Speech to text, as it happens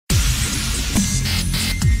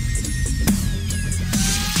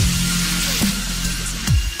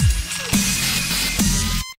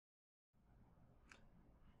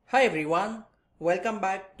Hi everyone, welcome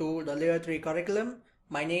back to the Layer 3 curriculum.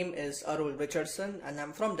 My name is Arul Richardson and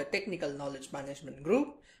I'm from the Technical Knowledge Management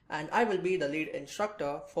Group and I will be the lead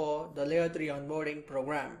instructor for the Layer 3 onboarding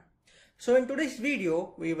program. So in today's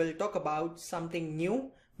video, we will talk about something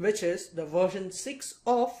new, which is the version 6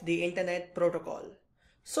 of the Internet Protocol.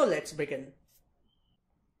 So let's begin.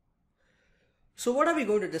 So what are we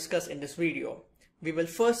going to discuss in this video? We will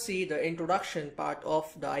first see the introduction part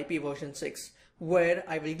of the IP version 6, where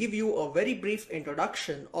I will give you a very brief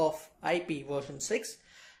introduction of IP version 6,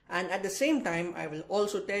 and at the same time I will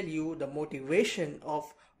also tell you the motivation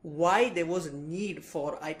of why there was a need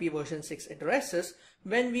for IP version 6 addresses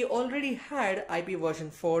when we already had IP version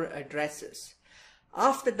 4 addresses.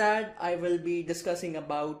 After that, I will be discussing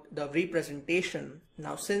about the representation.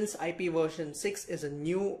 Now, since IP version 6 is a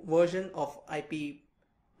new version of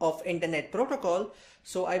Internet Protocol,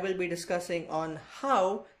 so I will be discussing on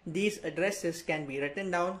how these addresses can be written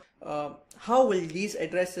down, how will these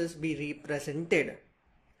addresses be represented.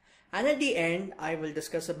 And at the end, I will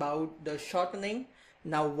discuss about the shortening.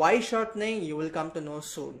 Now, why shortening, you will come to know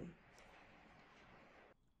soon.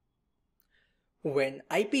 When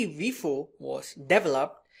IPv4 was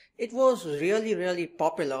developed, it was really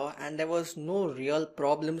popular and there was no real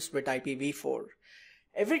problems with IPv4.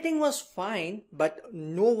 Everything was fine, but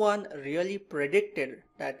no one really predicted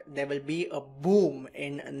that there will be a boom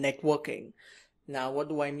in networking. Now, what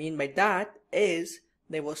do I mean by that is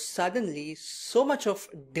there was suddenly so much of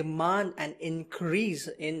demand and increase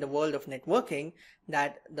in the world of networking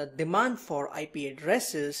that the demand for IP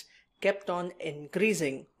addresses kept on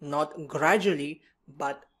increasing, not gradually,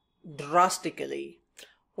 but drastically.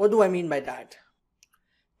 What do I mean by that?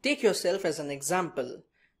 Take yourself as an example.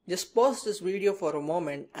 Just pause this video for a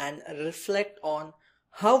moment and reflect on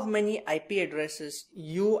how many IP addresses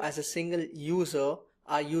you as a single user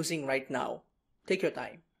are using right now. Take your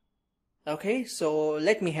time. Okay, so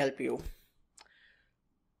let me help you.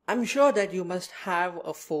 I'm sure that you must have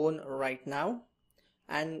a phone right now.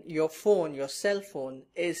 And your phone, your cell phone,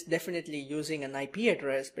 is definitely using an IP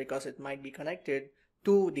address because it might be connected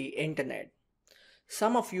to the internet.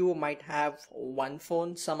 Some of you might have one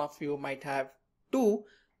phone, some of you might have two,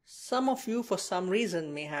 some of you for some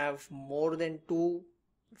reason may have more than two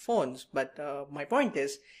phones. But my point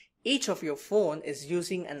is, each of your phone is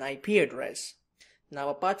using an IP address. Now,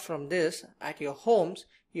 apart from this, at your homes,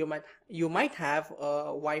 you might have a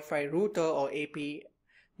Wi-Fi router or AP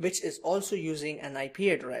which is also using an IP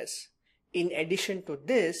address. In addition to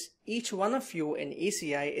this, each one of you in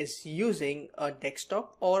ECI is using a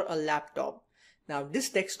desktop or a laptop. Now, this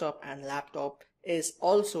desktop and laptop is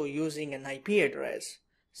also using an IP address.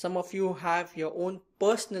 Some of you have your own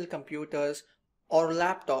personal computers or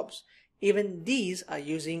laptops. Even these are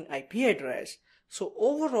using IP address. So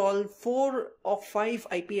overall, 4 or 5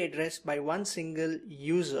 IP address by one single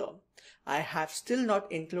user. I have still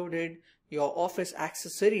not included your office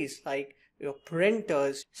accessories like your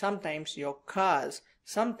printers, sometimes your cars,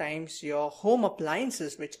 sometimes your home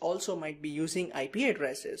appliances, which also might be using IP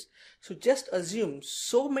addresses. So just assume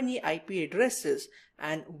so many IP addresses,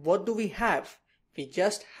 and what do we have? We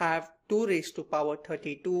just have 2 raised to power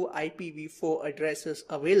 32 IPv4 addresses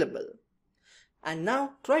available. And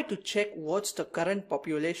now try to check what's the current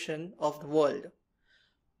population of the world.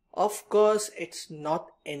 Of course, it's not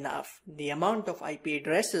enough. The amount of IP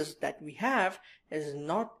addresses that we have is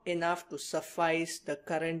not enough to suffice the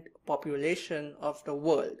current population of the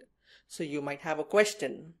world. So you might have a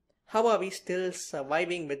question. How are we still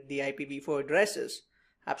surviving with the IPv4 addresses?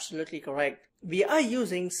 Absolutely correct. We are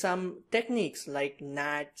using some techniques like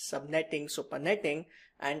NAT, subnetting, supernetting,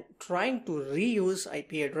 and trying to reuse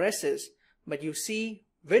IP addresses. But you see,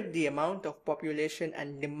 with the amount of population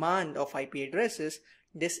and demand of IP addresses,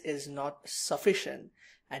 this is not sufficient,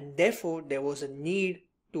 and therefore there was a need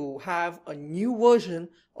to have a new version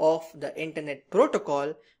of the Internet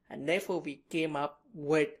Protocol, and therefore we came up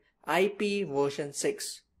with IP version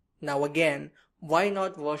 6. Now again, why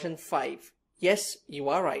not version 5? Yes, you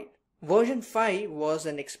are right. Version 5 was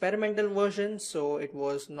an experimental version, so it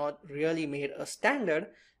was not really made a standard,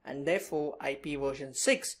 and therefore IP version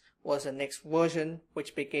 6 was the next version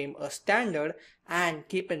which became a standard. And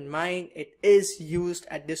keep in mind, it is used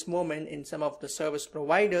at this moment in some of the service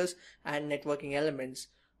providers and networking elements.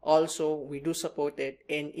 Also, we do support it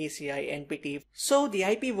in ECI NPT. So the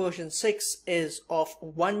IP version 6 is of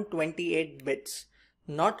 128 bits,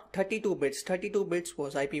 not 32 bits. 32 bits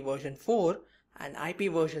was IP version 4, and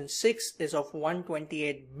IP version 6 is of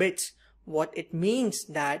 128 bits. What it means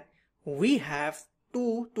that we have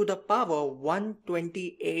 2 to the power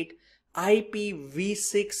 128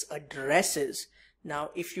 IPv6 addresses.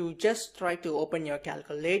 Now, if you just try to open your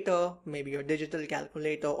calculator, maybe your digital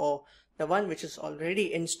calculator or the one which is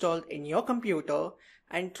already installed in your computer,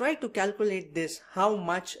 and try to calculate this, how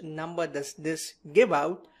much number does this give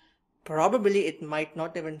out, probably it might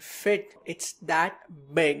not even fit. It's that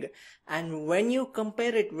big. And when you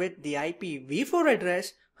compare it with the IPv4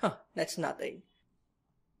 address, that's nothing.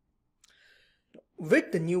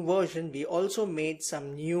 With the new version, we also made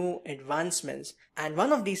some new advancements, and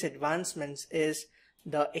one of these advancements is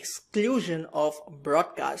the exclusion of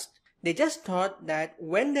broadcast. They just thought that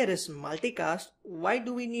when there is multicast, why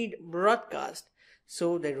do we need broadcast?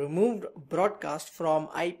 So they removed broadcast from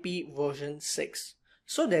IP version 6.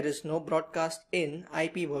 So there is no broadcast in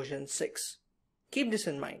IP version 6. Keep this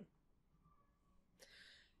in mind.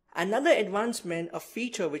 Another advancement, a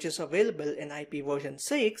feature which is available in IP version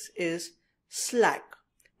 6 is SLAC.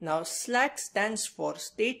 Now SLAC stands for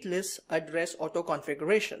Stateless Address Auto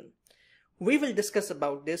Configuration. We will discuss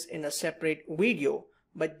about this in a separate video,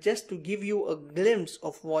 but just to give you a glimpse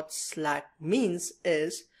of what SLAC means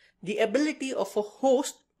is the ability of a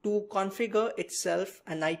host to configure itself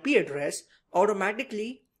an IP address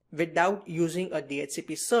automatically without using a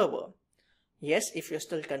DHCP server. Yes, if you're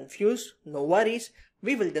still confused, no worries.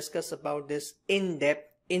 We will discuss about this in depth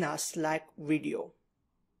in our SLAC video.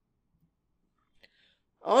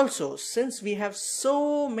 Also, since we have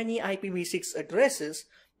so many IPv6 addresses,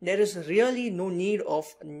 there is really no need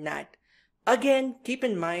of NAT. Again, keep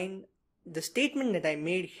in mind, the statement that I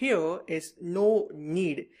made here is no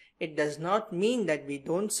need. It does not mean that we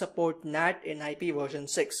don't support NAT in IP version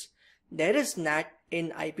 6. There is NAT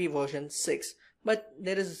in IP version 6, but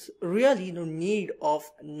there is really no need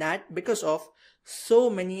of NAT because of so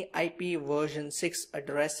many IP version 6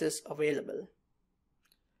 addresses available.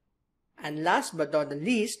 And last but not the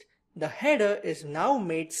least, the header is now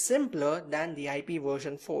made simpler than the IP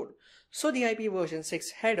version 4. So the IP version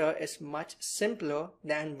 6 header is much simpler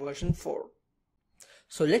than version 4.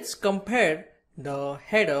 So let's compare the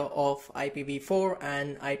header of IPv4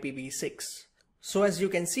 and IPv6. So as you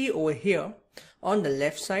can see over here, on the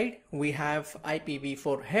left side we have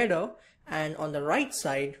IPv4 header, and on the right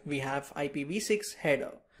side we have IPv6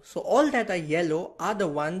 header. So all that are yellow are the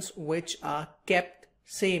ones which are kept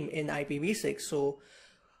same in IPv6. So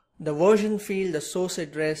the version field, the source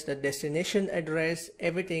address, the destination address,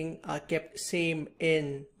 everything are kept same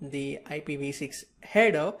in the IPv6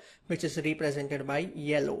 header, which is represented by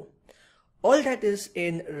yellow. All that is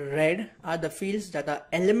in red are the fields that are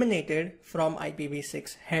eliminated from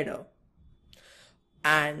IPv6 header.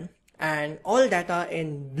 And all that are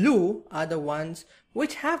in blue are the ones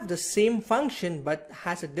which have the same function but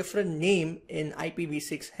has a different name in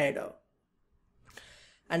IPv6 header.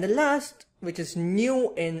 And the last, which is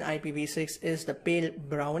new in IPv6, is the pale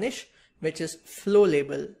brownish, which is flow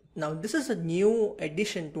label. Now this is a new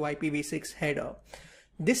addition to IPv6 header.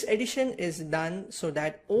 This addition is done so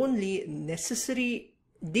that only necessary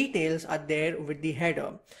details are there with the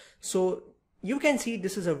header. So you can see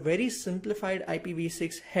this is a very simplified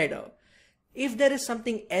IPv6 header. If there is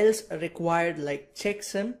something else required like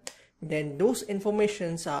checksum, then those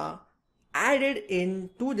informations are added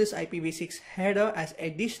into this IPv6 header as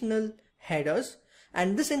additional headers,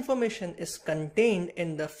 and this information is contained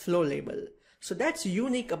in the flow label. So that's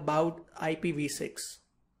unique about IPv6.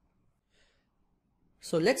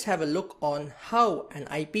 So let's have a look on how an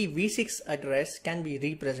IPv6 address can be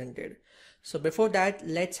represented. So before that,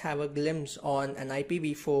 let's have a glimpse on an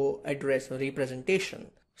IPv4 address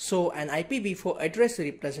representation. So an IPv4 address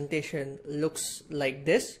representation looks like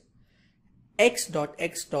this: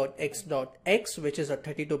 x.x.x.x, which is a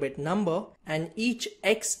 32-bit number, and each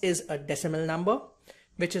x is a decimal number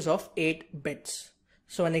which is of 8 bits.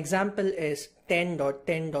 So an example is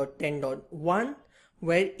 10.10.10.1,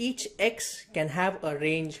 where each x can have a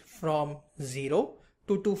range from 0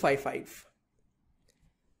 to 255.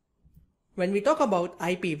 When we talk about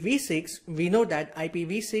IPv6, we know that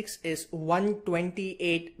IPv6 is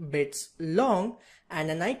 128 bits long, and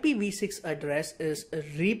an IPv6 address is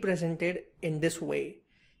represented in this way: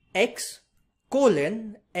 x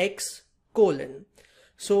colon x colon.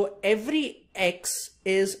 So every x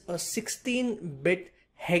is a 16-bit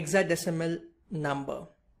hexadecimal number.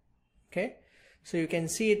 Okay, so you can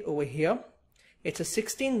see it over here. It's a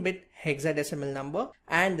 16-bit hexadecimal number,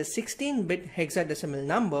 and the 16-bit hexadecimal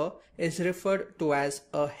number is referred to as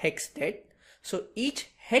a hextet. So each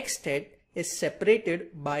hextet is separated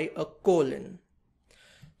by a colon.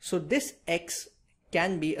 So this x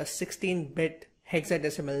can be a 16-bit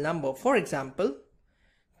hexadecimal number. For example,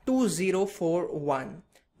 2041.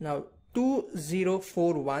 Now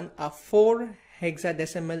 2041 are 4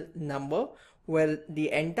 hexadecimal number where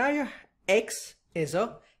the entire x is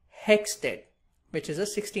a hextet, which is a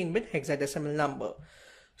 16-bit hexadecimal number.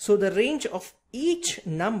 So the range of each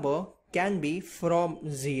number can be from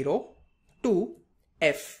 0 to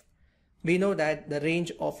F. We know that the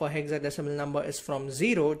range of a hexadecimal number is from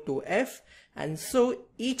 0 to F, and so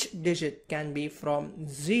each digit can be from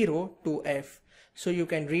 0 to F. So you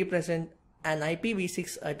can represent an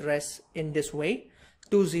IPv6 address in this way: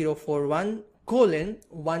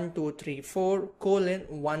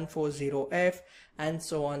 2041:1234:140F, and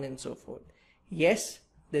so on and so forth. Yes,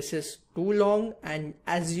 this is too long, and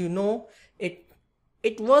as you know,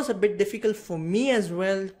 it was a bit difficult for me as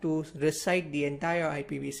well to recite the entire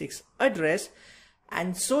IPv6 address,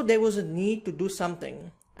 and so there was a need to do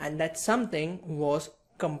something, and that something was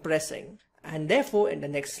compressing. And therefore, in the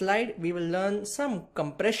next slide, we will learn some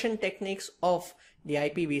compression techniques of the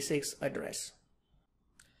IPv6 address.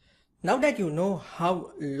 Now that you know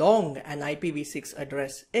how long an IPv6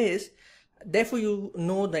 address is, therefore you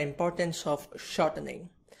know the importance of shortening,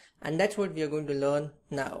 and that's what we are going to learn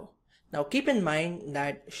now. Now keep in mind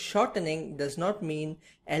that shortening does not mean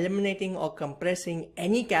eliminating or compressing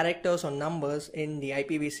any characters or numbers in the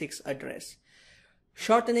IPv6 address.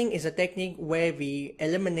 Shortening is a technique where we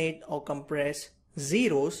eliminate or compress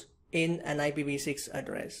zeros in an IPv6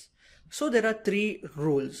 address. So there are 3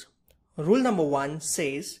 rules. Rule number 1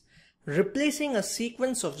 says replacing a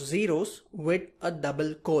sequence of zeros with a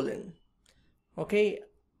double colon. Okay,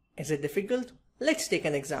 is it difficult? Let's take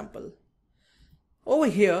an example. Over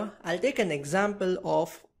here, I'll take an example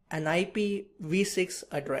of an IPv6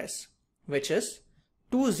 address, which is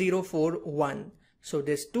 2041. So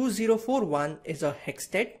this 2041 is a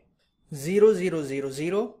hextet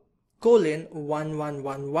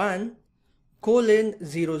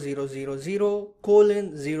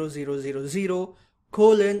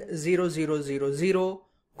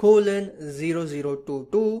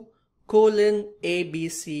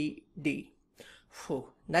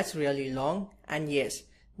That's really long, and yes,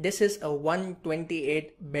 this is a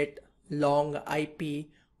 128-bit long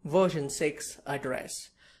IP version 6 address.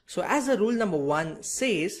 So as the rule number 1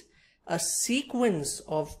 says, a sequence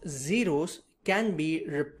of zeros can be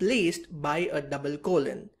replaced by a double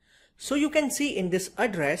colon. So you can see in this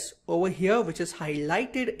address over here, which is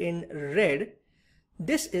highlighted in red,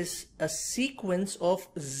 this is a sequence of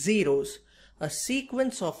zeros, a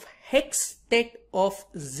sequence of hextet of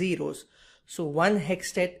zeros. So one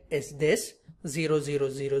hextet is this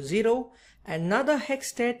 0000, another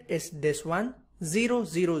hextet is this one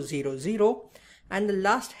 0000, and the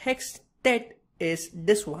last hextet is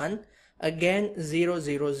this one again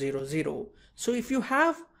 0000. So if you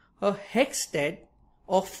have a hextet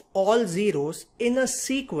of all zeros in a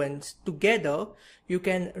sequence together, you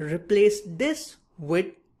can replace this with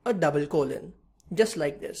a double colon, just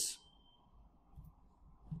like this.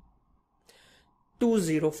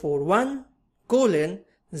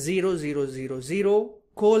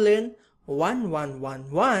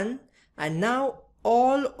 2041:0000:1111, and now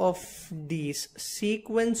all of these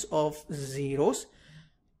sequence of zeros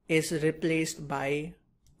is replaced by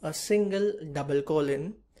a single double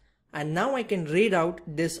colon, and now I can read out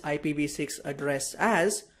this IPv6 address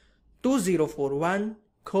as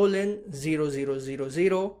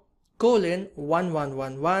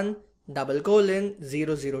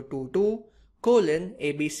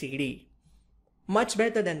Much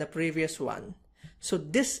better than the previous one. So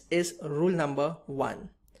this is rule number 1.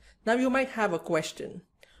 Now you might have a question.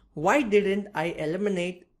 Why didn't I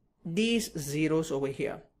eliminate these zeros over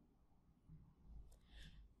here?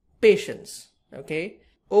 Patience. Okay.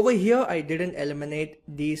 Over here I didn't eliminate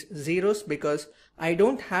these zeros because I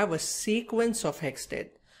don't have a sequence of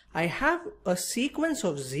hextet. I have a sequence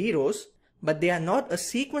of zeros, but they are not a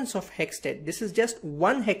sequence of hextet. This is just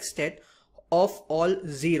one hextet of all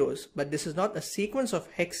zeros, but this is not a sequence of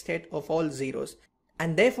hextet of all zeros,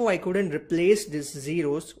 and therefore I couldn't replace these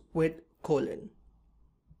zeros with colon.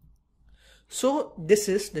 So this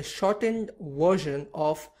is the shortened version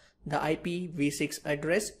of the IPv6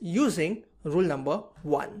 address using rule number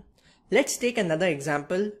 1. Let's take another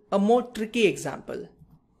example, a more tricky example.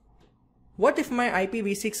 What if my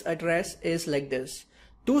IPv6 address is like this: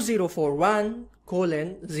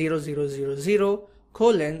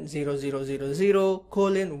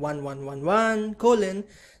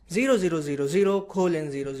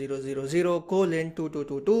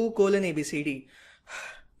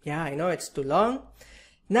 Yeah, I know it's too long.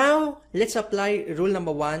 Now let's apply rule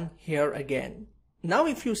number 1 here again. Now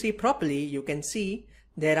if you see properly, you can see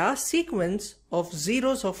there are sequence of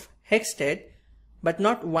zeros of hextet, but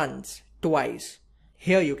not once, twice.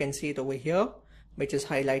 Here you can see it over here, which is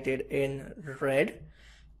highlighted in red,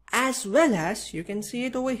 as well as you can see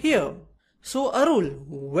it over here. So Arul,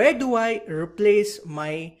 where do I replace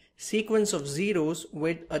my sequence of zeros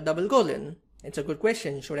with a double colon? It's a good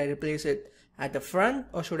question. Should I replace it at the front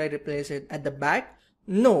or should I replace it at the back?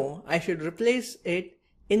 No, I should replace it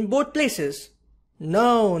in both places.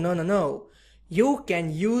 No. You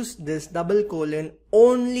can use this double colon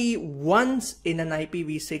only once in an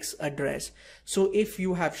IPv6 address. So if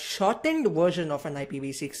you have shortened version of an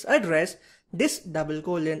IPv6 address, this double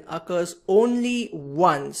colon occurs only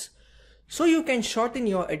once. So you can shorten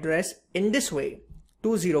your address in this way: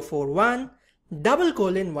 2041 double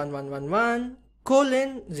colon 1111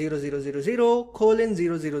 colon 0000 colon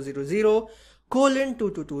 0000 colon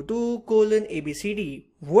 2222 colon ABCD,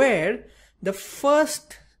 where the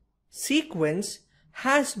first sequence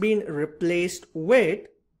has been replaced with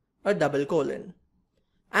a double colon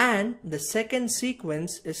and the second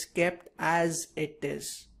sequence is kept as it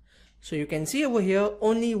is. So you can see over here,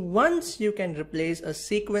 only once you can replace a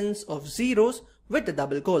sequence of zeros with a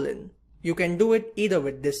double colon. You can do it either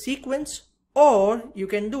with this sequence or you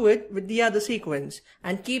can do it with the other sequence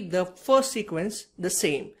and keep the first sequence the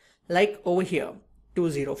same, like over here: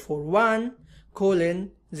 2041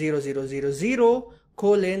 colon 0000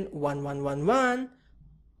 colon 1111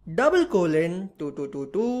 double colon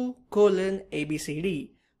 2222 colon ABCD.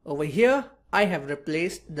 Over here I have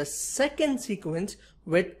replaced the second sequence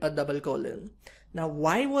with a double colon. Now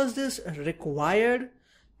why was this required?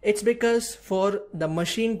 It's because for the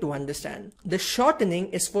machine to understand. The shortening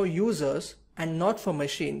is for users and not for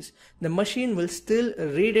machines. The machine will still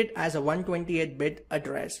read it as a 128-bit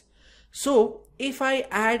address. So if I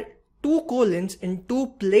add two colons in two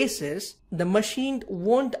places, the machine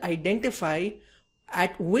won't identify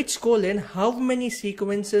at which colon how many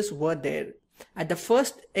sequences were there. At the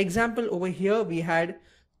first example over here, we had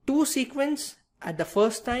two sequences at the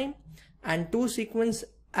first time and two sequences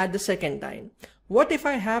at the second time. What if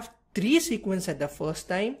I have three sequences at the first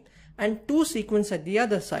time and two sequences at the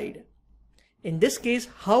other side? In this case,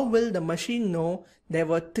 how will the machine know there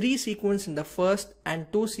were three sequences in the first and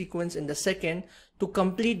two sequences in the second to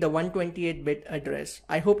complete the 128-bit address?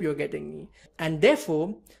 I hope you're getting me. And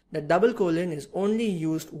therefore, the double colon is only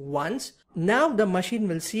used once. Now the machine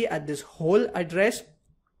will see at this whole address,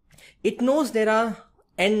 it knows there are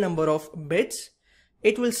n number of bits.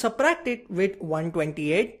 It will subtract it with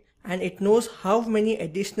 128 and it knows how many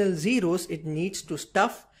additional zeros it needs to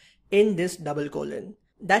stuff in this double colon.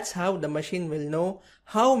 That's how the machine will know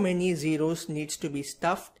how many zeros needs to be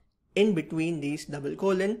stuffed in between these double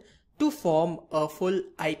colon to form a full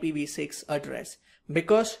IPv6 address,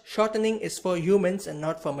 because shortening is for humans and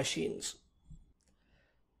not for machines.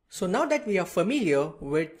 So now that we are familiar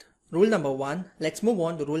with rule number 1, let's move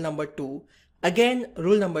on to rule number 2. Again,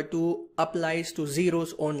 rule number 2 applies to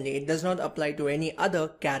zeros only. It does not apply to any other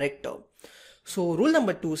character. So rule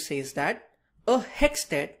number 2 says that a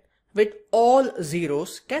hextet with all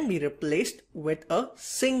zeros can be replaced with a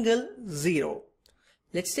single zero.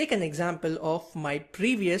 Let's take an example of my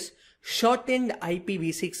previous shortened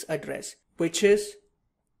IPv6 address, which is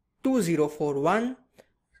 2041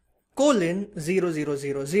 colon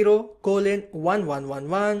 0000 colon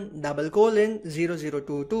 1111 double colon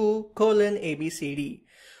 0022 colon ABCD,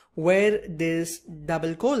 where this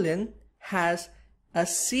double colon has a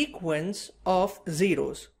sequence of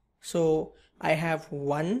zeros. So I have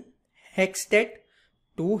 1 hextet,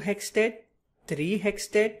 2 hextet, 3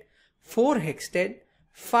 hextet, 4 hextet,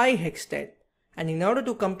 5 hextet. And in order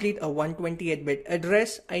to complete a 128-bit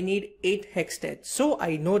address, I need 8 hextet. So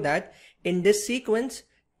I know that in this sequence,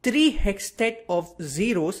 3 hextet of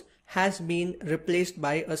zeros has been replaced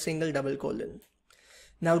by a single double colon.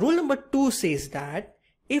 Now rule number 2 says that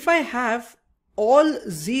if I have all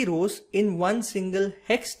zeros in one single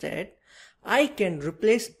hextet, I can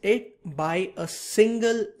replace it by a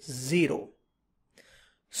single zero.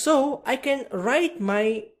 So I can write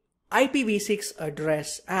my IPv6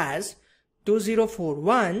 address as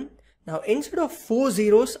 2041. Now instead of 4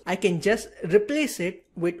 zeros, I can just replace it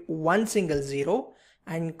with one single zero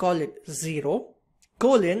and call it 0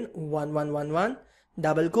 colon 1111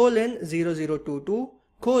 double colon 0022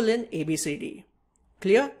 colon ABCD.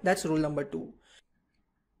 Clear? That's rule number 2.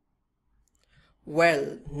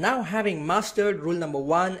 Well, now having mastered rule number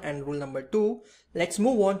 1 and rule number 2, let's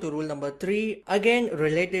move on to rule number 3, again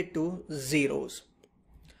related to zeros.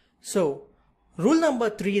 So, rule number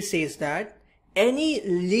 3 says that any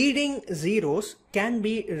leading zeros can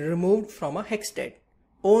be removed from a hextet.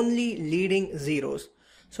 Only leading zeros.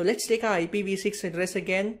 So let's take our IPv6 address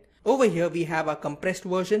again. Over here we have a compressed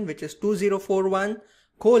version, which is 2041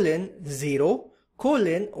 colon 0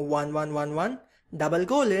 colon 1111 double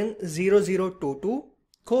colon 0022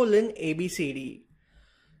 colon ABCD.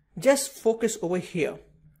 just focus over here.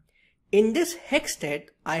 In this hex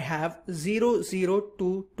state, I have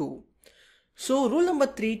 0022. So rule number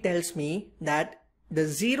 3 tells me that the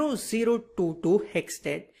 0022 hex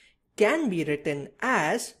state can be written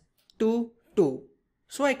as 22.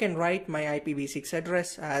 So I can write my IPv6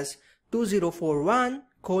 address as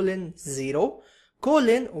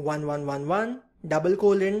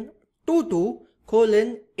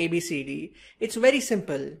 2041:0:1111:22:ABCD. It's very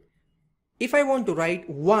simple. If I want to write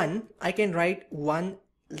 1, I can write 1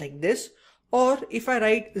 like this, or if I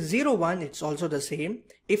write 01, it's also the same.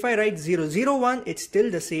 If I write 001, it's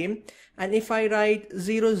still the same, and if I write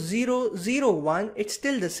 0001, it's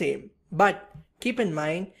still the same. But keep in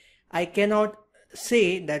mind, I cannot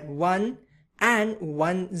say that 1 and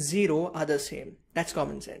 10 are the same. That's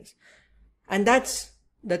common sense. And that's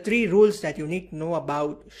the 3 rules that you need to know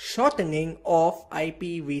about shortening of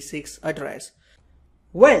IPv6 address.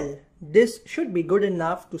 Well, this should be good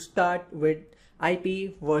enough to start with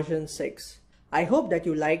IP version 6. I hope that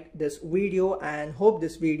you liked this video and hope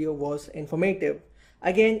this video was informative.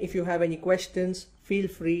 Again, if you have any questions, feel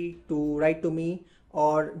free to write to me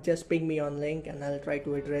or just ping me on link and I'll try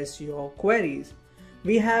to address your queries.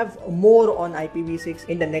 We have more on IPv6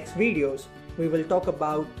 in the next videos. We will talk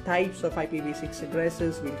about types of IPv6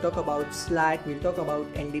 addresses, we'll talk about Slack, we'll talk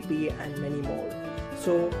about NDP and many more.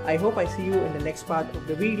 So I hope I see you in the next part of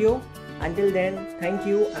the video. Until then, thank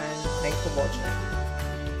you and thanks for watching.